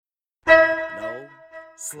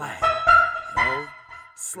slack, No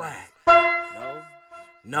slack, no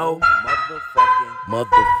no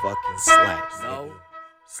motherfucking slack. no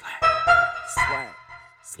slack, Slack. slack,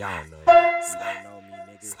 Y'all know. slack, Y'all know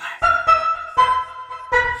me, nigga. slack.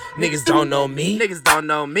 Niggas don't know me. Niggas don't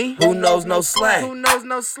know me. Who knows no slack? Who knows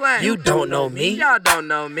no slack? You don't know me. Y'all don't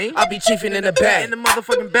know me. I be chiefing in the back. In the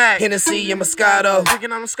motherfucking back. Hennessy and Moscato.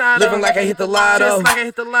 Drinking on the sky. Living like I hit the lotto. Just like I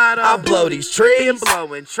hit the lotto. I blow these Been trees.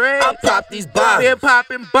 blowing trees. I pop these Been bottles.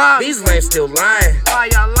 popping bottles. These lames still lying. Why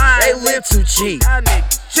y'all lying? They live too cheap. Y'all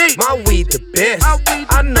niggas cheap. My weed the best. My weed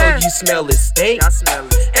the I know best. you smell it stink. Y'all smell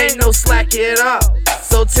it. Ain't no slack at all.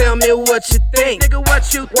 So tell me what you think. Nigga,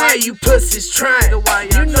 what you think? Why you pussies trying? Nigga, why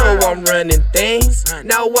y'all You know trying? I'm running things.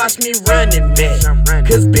 Now watch me running, Bitch, I'm man. running.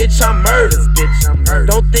 Cause bitch, I'm murder. Bitch, I'm murdered.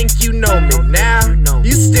 Don't think you know me now. you know me.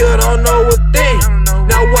 You still don't know a thing. don't know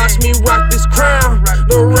Now a watch me rock this crown. Rock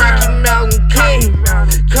The this Rocky crown. Mountain King.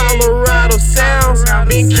 Mountain King. Colorado sounds.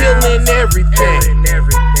 Been killing everything. Killing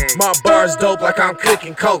everything. My bars dope like I'm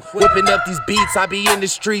cooking coke. Whipping up these beats, I be in the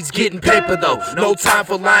streets getting paper though. No time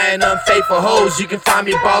for lying, unfaithful hoes. You can find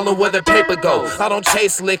me ballin' where the paper go. I don't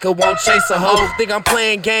chase liquor, won't chase a hoe. Think I'm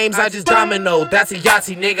playing games, I just domino. That's a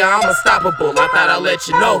Yahtzee, nigga, I'm unstoppable. I thought I'd let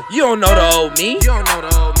you know. You don't know the old me. You don't know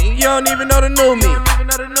the old me. You don't even know the new me. You don't even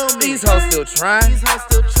know the new me. These hoes still trying. These hoes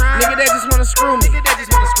still trying. Nigga, they just wanna screw me. Nigga, they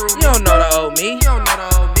just wanna screw me. You don't know the old me. You don't know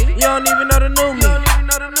the old me. You don't even know the new You don't me. even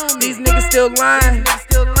know the new me. These niggas still lying. Niggas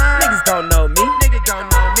still lying. Niggas don't know me. Niggas don't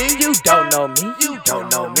know me. You don't know me. You don't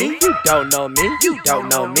know me. You don't know me. You don't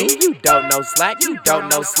know me. You don't know slack. You don't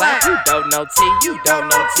know slack. You don't know T. You don't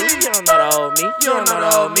know T. You don't know the old me. You don't know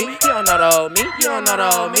the old me. You don't know the old me. You don't know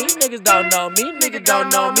the old me. Niggas don't know me. Niggas don't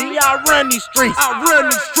know me. I run these streets. I run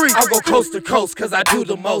these streets. I'll go coast to coast cause I do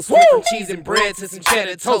the most. Went from cheese and bread to some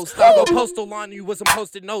cheddar toast. I'll go postal on you with some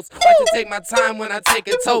post-it notes. Like to take my time when I take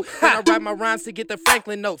a tote. When I write my rhymes to get the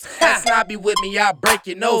Franklin notes. That snobby with me, I'll break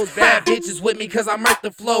your nose. Bad bitches with me cause I murk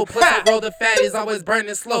the flow. Plus I roll the fatties, always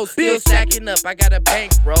burning slow. Still stacking up, I got a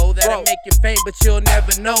bankroll that'll make you faint, but you'll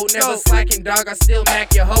never know. Never slacking, dog, I still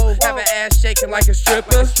mac your hoe. Have an ass shaking like a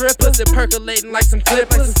stripper. Pussy percolating like some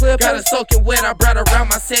clippers. Got her soaking wet, I brought around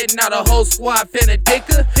my set. Now the whole squad finna dick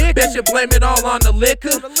her. Bet you blame it all on the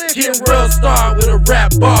liquor. Getting real star with a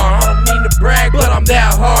rap bar. I don't mean to brag, but I'm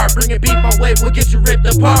that hard. Bringing beef my way will get you ripped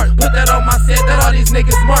apart. Put that on my set, that all these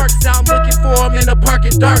niggas marks. Now I'm looking for them in the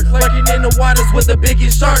parking dark. Lurking in the waters with the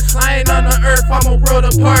biggest sharks. I ain't on the earth, I'm a world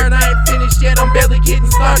apart. I ain't finished yet, I'm barely getting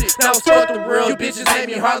started. Now it's fuck the world, you bitches made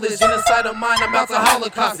me heartless. Genocide of mine, I'm out to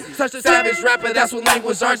Holocaust. Such a savage rapper, that's what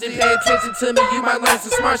language arts. They pay attention to me, you might learn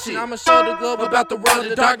some smart shit. I'ma show the globe about the world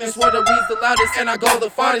of darkness, where the weed's the loudest and I go the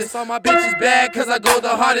farthest. All my bitches bad, cause I go the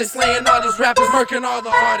hardest. Slaying all these rappers, murking all the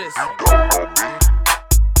artists.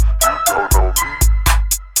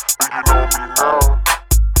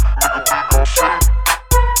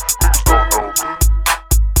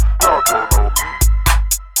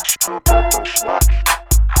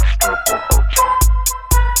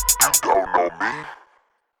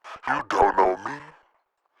 You don't know me.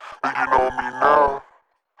 You know me now.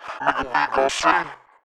 Nigga, we gon' see.